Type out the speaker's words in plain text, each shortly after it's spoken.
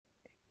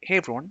Hey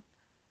everyone,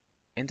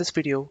 in this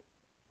video,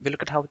 we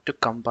look at how to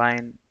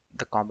combine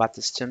the combat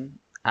system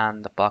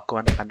and the parkour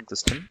and climbing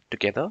system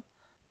together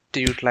to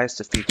utilize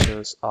the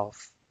features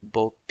of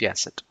both the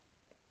asset.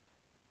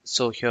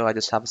 So here I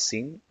just have a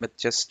scene with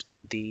just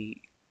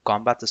the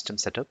combat system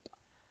setup.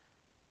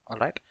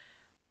 Alright,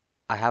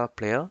 I have a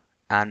player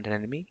and an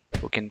enemy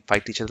who can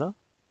fight each other.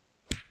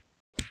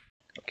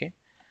 Okay,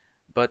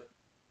 but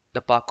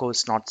the parkour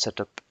is not set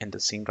up in the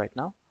scene right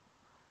now.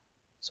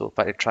 So if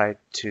I try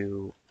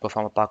to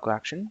perform a parkour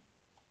action,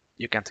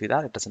 you can see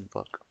that it doesn't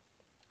work.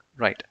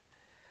 Right.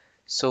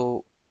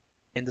 So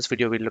in this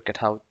video, we'll look at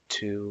how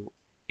to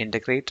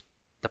integrate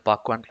the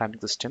parkour and climbing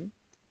system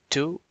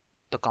to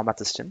the combat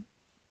system,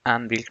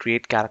 and we'll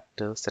create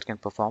characters that can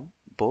perform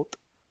both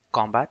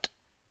combat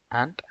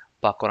and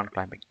parkour and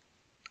climbing.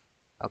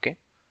 Okay,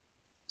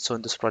 so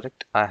in this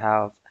project, I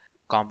have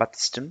combat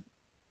system,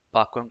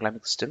 parkour and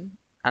climbing system,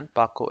 and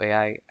parkour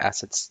AI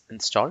assets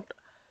installed.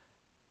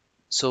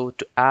 So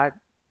to add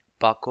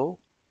parkour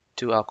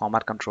to our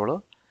combat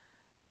controller,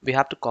 we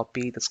have to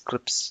copy the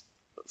scripts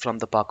from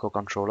the parkour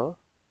controller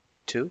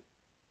to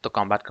the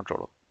combat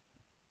controller.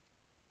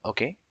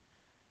 Okay,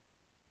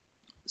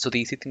 so the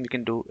easy thing we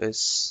can do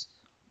is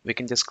we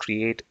can just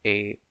create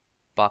a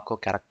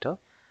parkour character.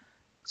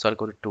 So I'll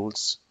go to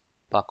tools,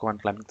 parkour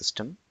and climbing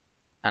system,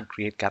 and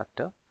create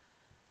character.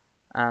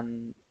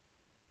 And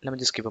let me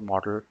just give a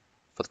model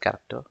for the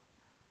character.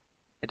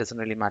 It doesn't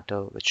really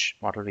matter which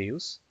model we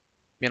use.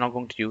 We're not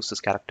going to use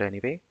this character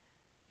anyway.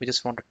 We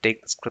just want to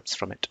take the scripts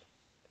from it.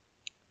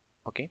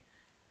 Okay,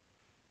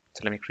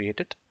 so let me create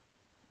it.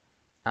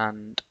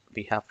 And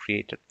we have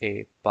created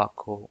a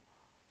parkour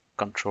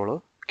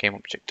controller game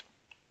object.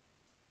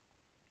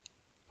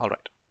 All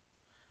right.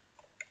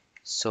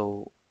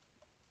 So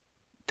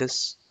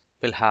this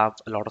will have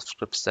a lot of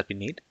scripts that we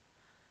need.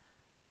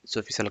 So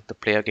if you select the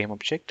player game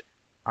object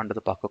under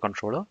the parkour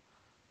controller,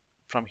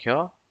 from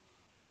here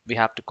we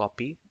have to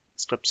copy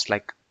scripts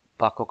like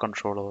parkour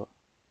controller,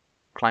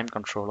 climb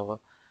controller,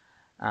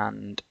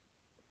 and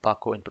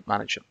parkour input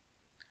manager.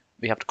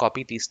 We have to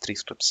copy these three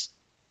scripts.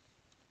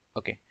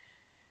 Okay.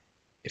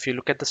 If you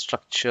look at the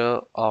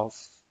structure of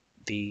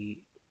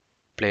the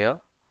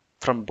player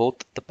from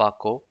both the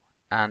parkour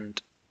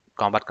and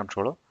combat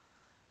controller,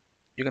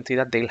 you can see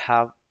that they'll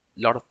have a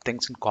lot of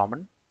things in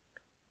common.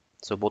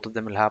 So both of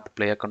them will have the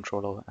player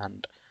controller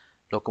and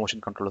locomotion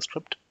controller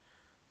script.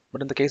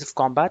 But in the case of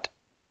combat,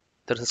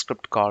 there is a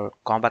script called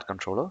combat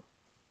controller,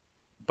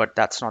 but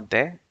that's not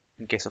there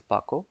in case of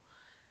parkour.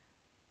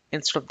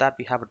 Instead of that,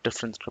 we have a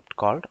different script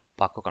called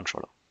parkour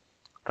controller,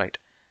 right?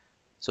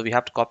 So we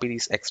have to copy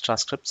these extra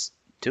scripts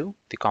to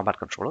the combat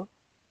controller.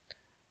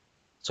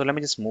 So let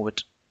me just move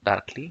it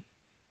directly.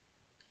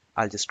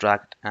 I'll just drag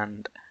it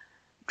and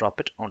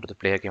drop it onto the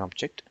player game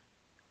object.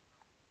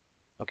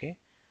 Okay,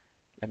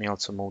 let me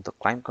also move the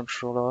climb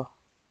controller.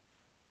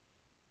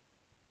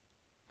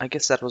 I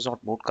guess that was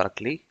not moved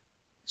correctly.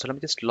 So let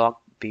me just log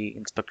the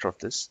inspector of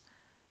this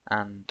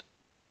and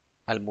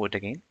I'll move it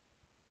again.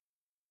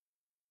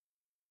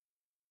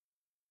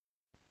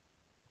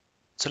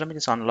 So let me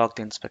just unlock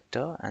the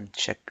inspector and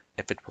check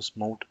if it was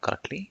moved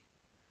correctly.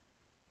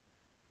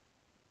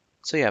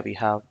 So yeah, we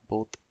have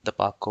both the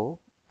parkour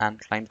and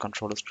climb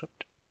controller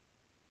script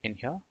in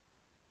here.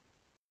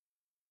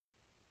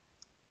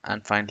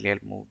 And finally, I'll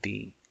move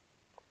the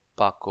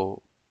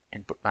parkour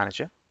input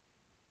manager.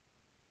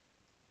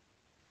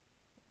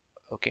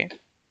 Okay.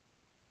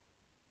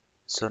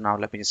 So now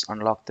let me just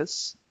unlock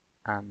this.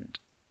 And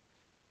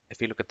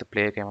if you look at the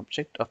player game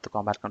object of the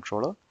combat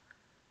controller,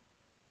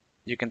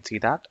 you can see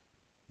that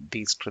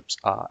these scripts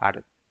are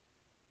added.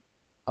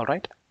 All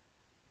right.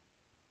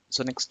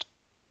 So next,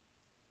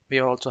 we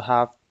also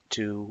have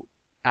to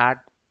add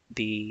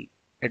the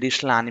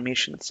additional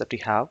animations that we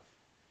have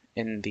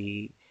in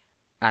the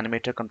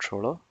animator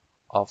controller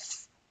of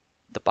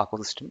the parkour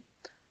system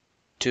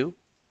to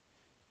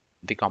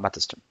the combat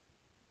system,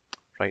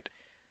 right?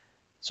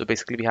 So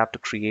basically we have to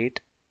create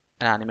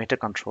an animator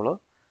controller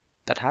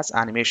that has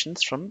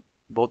animations from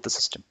both the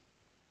system.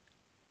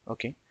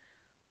 Okay,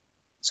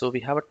 so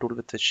we have a tool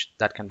with which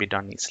that can be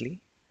done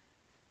easily.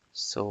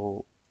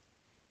 So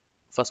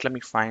first let me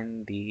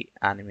find the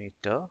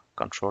animator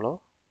controller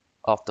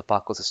of the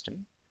parkour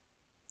system.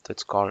 So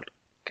it's called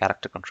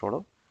character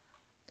controller.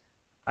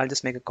 I'll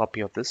just make a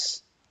copy of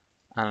this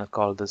and I'll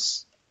call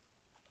this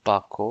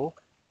parkour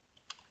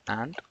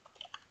and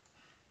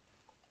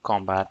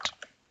combat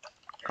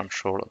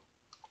controller.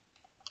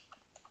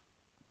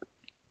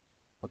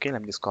 Okay,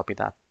 let me just copy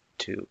that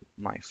to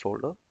my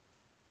folder.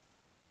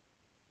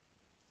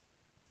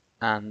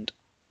 And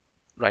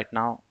right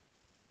now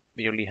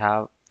we only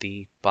have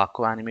the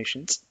parkour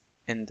animations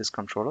in this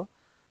controller.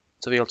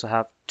 So we also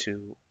have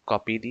to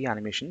copy the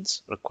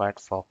animations required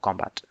for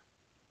combat.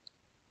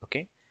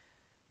 Okay,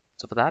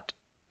 so for that,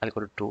 I'll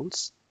go to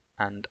tools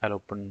and I'll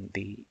open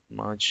the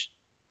merge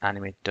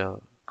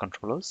animator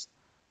controllers,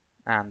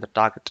 and the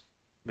target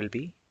will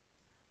be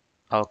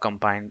our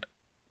combined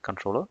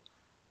controller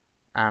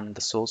and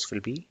the source will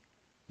be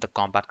the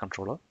combat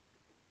controller.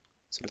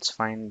 So let's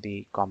find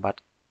the combat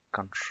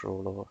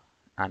controller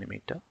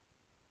animator.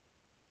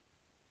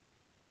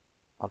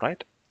 All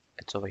right,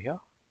 it's over here.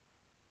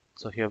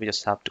 So here we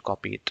just have to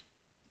copy it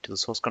to the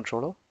source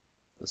controller.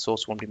 The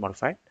source won't be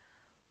modified,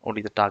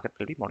 only the target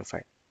will be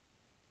modified.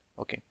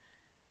 Okay,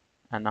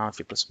 and now if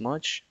we press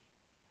merge,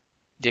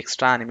 the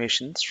extra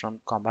animations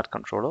from combat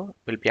controller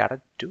will be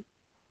added to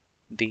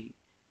the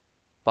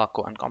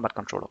Parkour and combat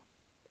controller.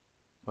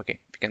 Okay,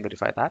 we can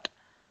verify that.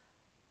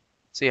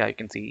 So yeah, you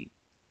can see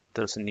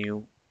there's a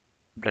new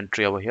blend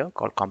tree over here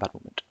called combat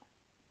movement.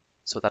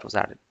 So that was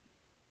added.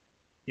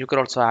 You could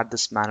also add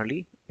this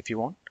manually if you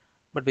want,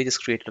 but we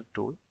just created a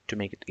tool to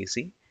make it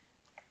easy.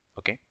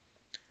 Okay,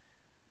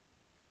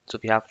 so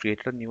we have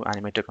created a new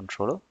animator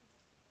controller.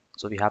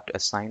 So we have to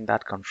assign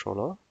that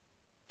controller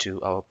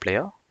to our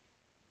player.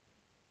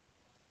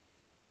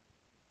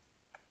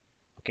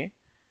 Okay,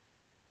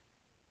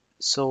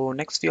 so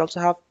next we also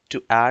have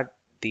to add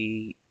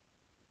the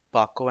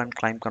Parkour and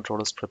climb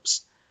controller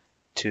scripts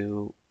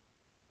to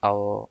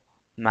our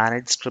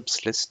manage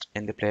scripts list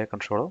in the player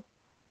controller.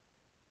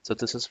 So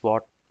this is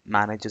what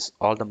manages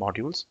all the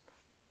modules.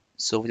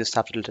 So we just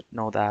have to let it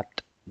know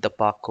that the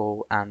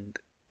Parkour and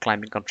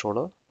climbing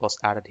controller was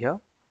added here.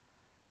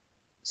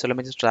 So let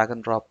me just drag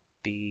and drop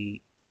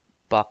the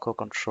Parkour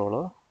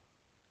controller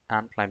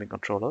and climbing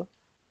controller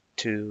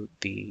to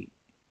the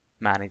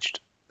managed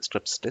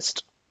scripts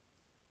list.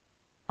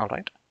 All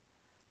right.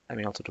 Let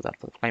me also do that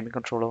for the climbing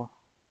controller.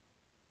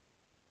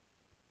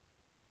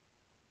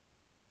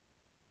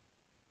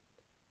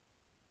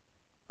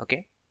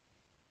 Okay.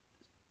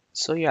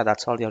 So yeah,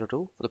 that's all you have to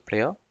do for the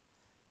player.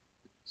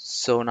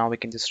 So now we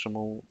can just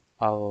remove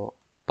our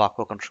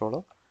Parkour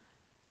controller,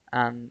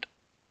 and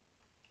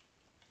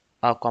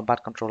our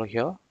combat controller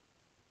here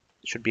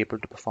should be able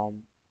to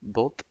perform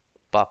both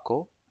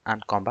Parkour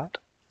and combat.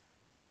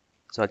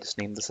 So I'll just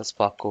name this as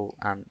Parkour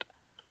and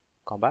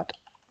combat,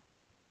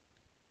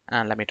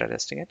 and let me try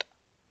testing it.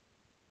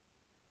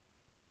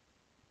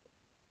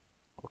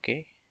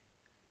 Okay,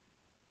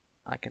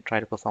 I can try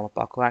to perform a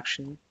Parkour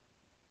action,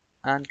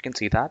 and you can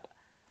see that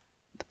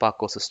the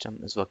Parkour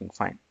system is working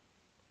fine.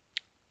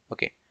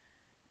 Okay,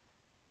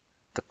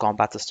 the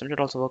combat system should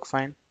also work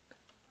fine.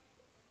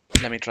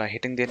 Let me try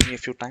hitting the enemy a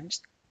few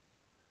times.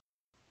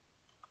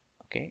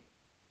 Okay,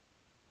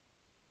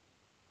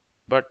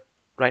 but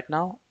right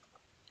now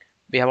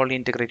we have only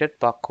integrated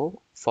Parkour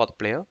for the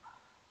player.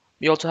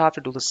 We also have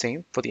to do the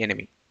same for the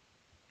enemy,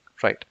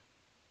 right?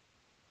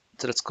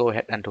 So let's go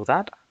ahead and do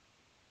that.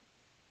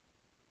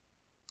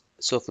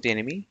 So for the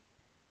enemy,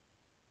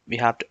 we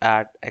have to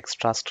add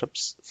extra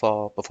scripts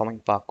for performing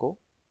Parkour,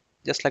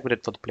 just like we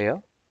did for the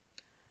player.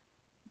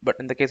 But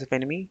in the case of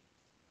enemy,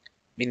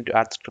 we need to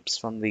add scripts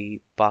from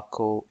the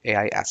Parkour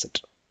AI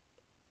asset,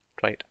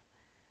 right?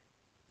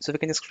 So we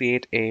can just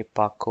create a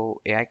Parkour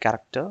AI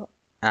character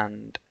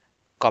and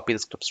copy the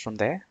scripts from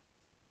there.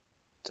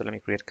 So let me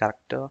create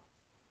character.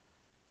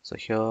 So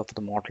here for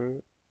the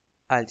model,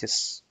 I'll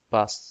just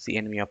pass the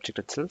enemy object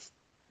itself.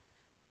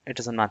 It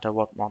doesn't matter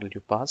what model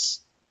you pass,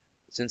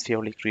 since we're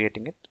only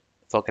creating it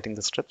for getting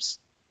the scripts.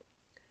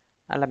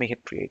 And let me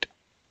hit create.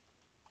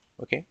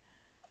 Okay,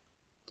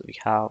 so we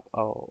have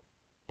our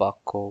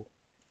Parkour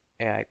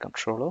AI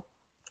controller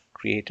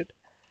created,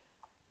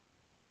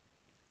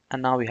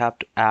 and now we have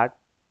to add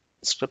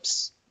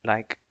scripts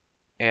like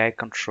AI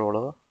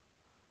controller,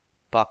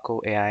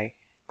 Parkour AI,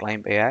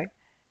 climb AI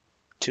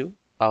to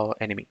our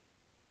enemy.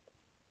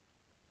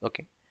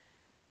 Okay,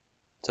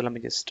 so let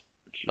me just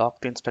lock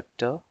the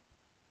inspector,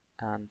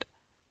 and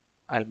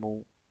I'll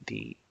move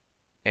the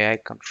AI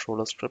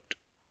controller script,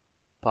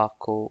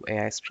 Parkour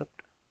AI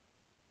script,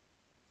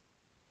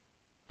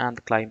 and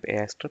the climb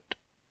AI script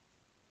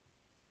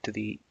to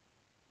the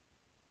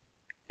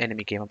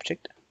enemy game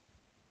object.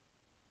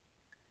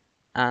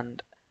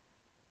 And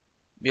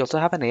we also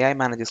have an AI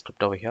manager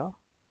script over here,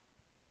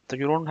 so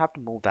you don't have to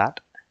move that.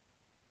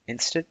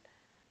 Instead,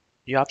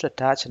 you have to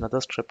attach another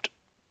script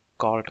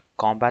called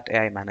combat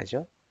AI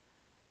manager.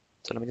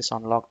 So let me just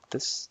unlock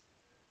this,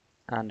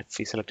 and if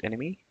we select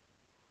enemy,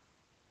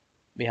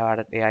 we have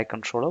added AI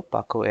controller,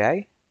 Parkour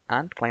AI,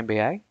 and climb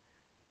AI.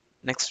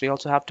 Next, we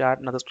also have to add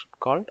another script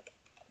called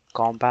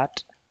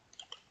combat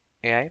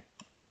AI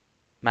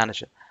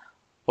manager.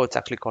 Oh, it's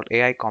actually called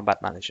AI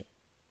combat manager.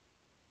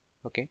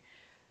 Okay,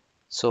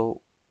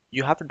 so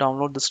you have to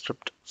download the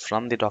script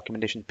from the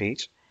documentation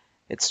page.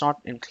 It's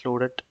not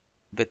included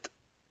with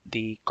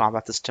the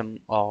combat system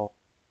or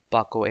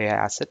Parkour AI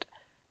asset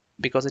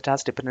because it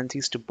has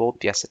dependencies to both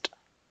the asset.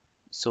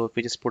 So if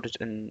we just put it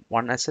in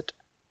one asset,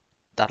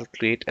 that'll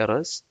create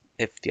errors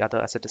if the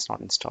other asset is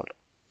not installed.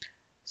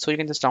 So you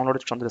can just download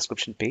it from the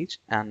description page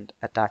and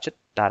attach it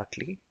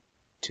directly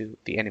to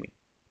the enemy.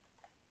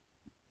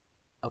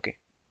 Okay,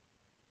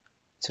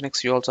 so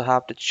next you also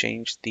have to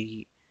change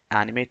the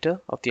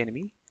animator of the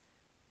enemy.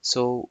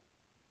 So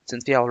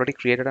since we have already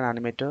created an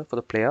animator for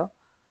the player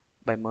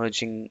by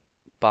merging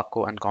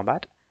Parkour and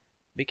combat,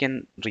 we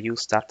can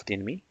reuse that for the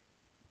enemy.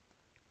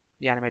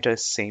 The animator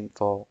is same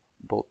for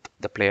both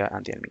the player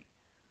and the enemy.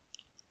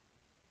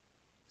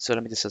 So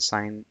let me just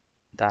assign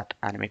that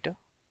animator.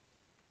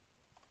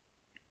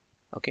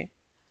 Okay,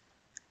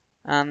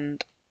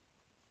 and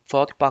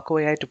for the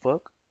Parkour AI to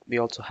work, we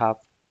also have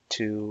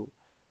to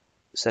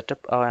set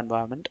up our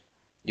environment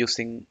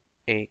using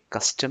a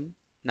custom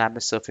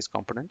Namis surface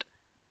component.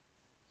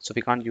 So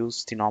we can't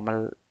use the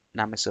normal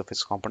Namis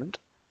surface component.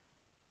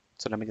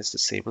 So let me just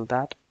disable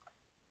that,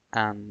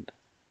 and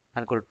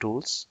I'll go to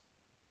Tools,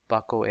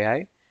 Parkour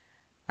AI,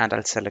 and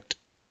I'll select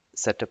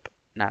Setup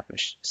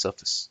Namis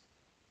surface.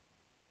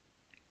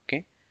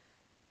 Okay,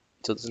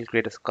 so this will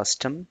create a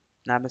custom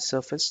Namis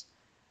surface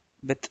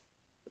with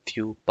a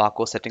few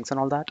Parkour settings and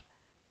all that.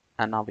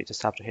 And now we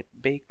just have to hit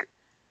bake,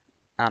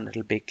 and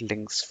it'll bake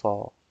links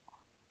for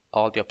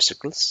all the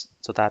obstacles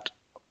so that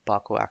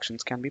Parkour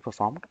actions can be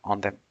performed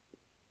on them.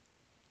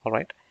 All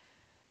right.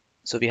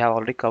 So we have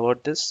already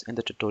covered this in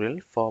the tutorial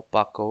for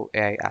Parkour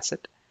AI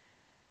asset.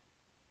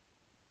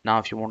 Now,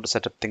 if you want to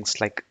set up things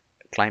like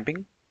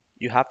climbing,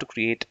 you have to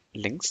create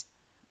links.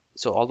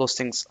 So all those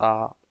things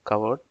are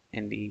covered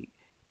in the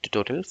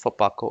tutorial for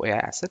Parkour AI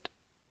asset.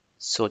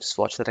 So just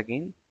watch that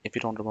again if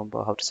you don't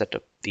remember how to set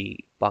up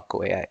the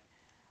Parkour AI.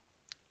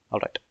 All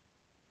right.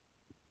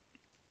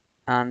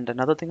 And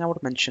another thing I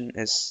would mention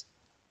is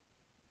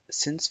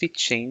since we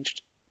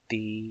changed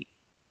the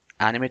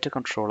animator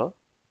controller,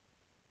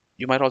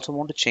 you might also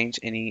want to change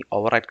any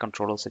override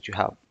controllers that you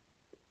have.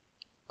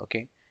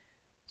 Okay,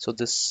 so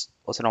this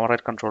was an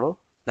override controller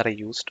that I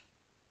used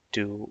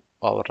to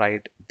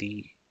override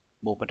the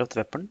movement of the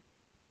weapon,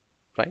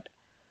 right?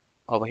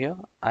 Over here,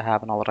 I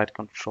have an override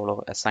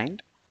controller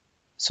assigned.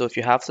 So if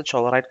you have such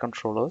override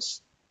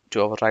controllers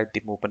to override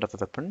the movement of the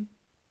weapon,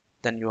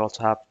 then you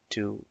also have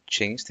to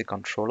change the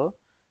controller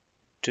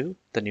to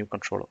the new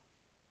controller.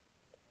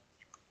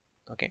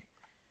 Okay,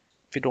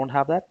 if you don't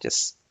have that,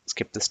 just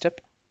skip this step.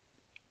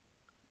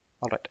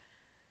 All right,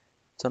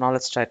 so now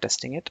let's try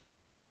testing it,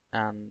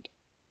 and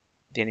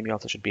the enemy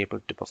also should be able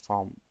to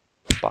perform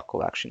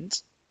parkour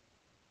actions.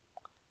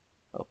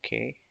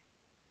 Okay,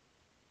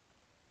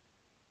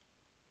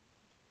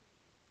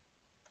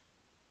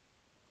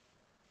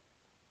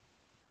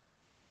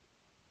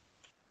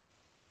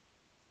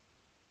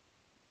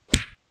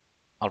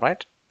 all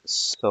right,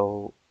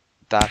 so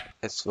that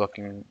is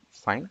working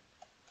fine.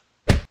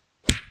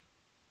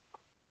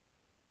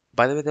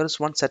 By the way, there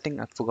is one setting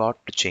I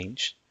forgot to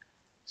change.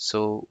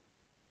 So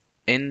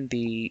in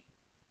the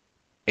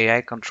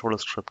AI controller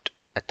script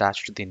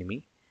attached to the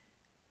enemy,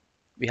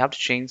 we have to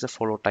change the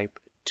follow type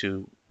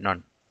to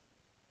none.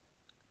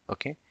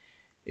 Okay,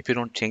 if you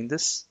don't change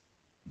this,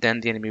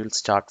 then the enemy will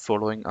start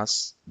following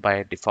us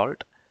by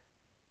default,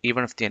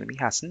 even if the enemy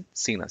hasn't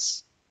seen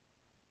us.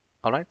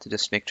 All right, so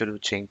just make sure to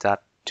change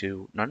that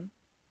to none.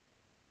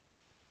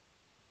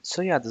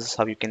 So yeah, this is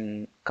how you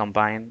can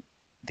combine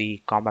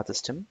the combat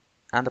system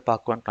and the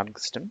parkour and climbing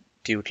system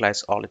to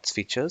utilize all its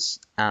features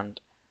and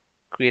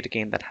create a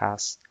game that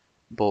has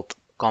both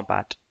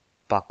combat,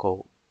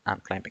 parkour,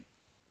 and climbing.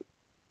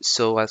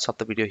 So I'll stop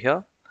the video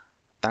here.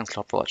 Thanks a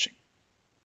lot for watching.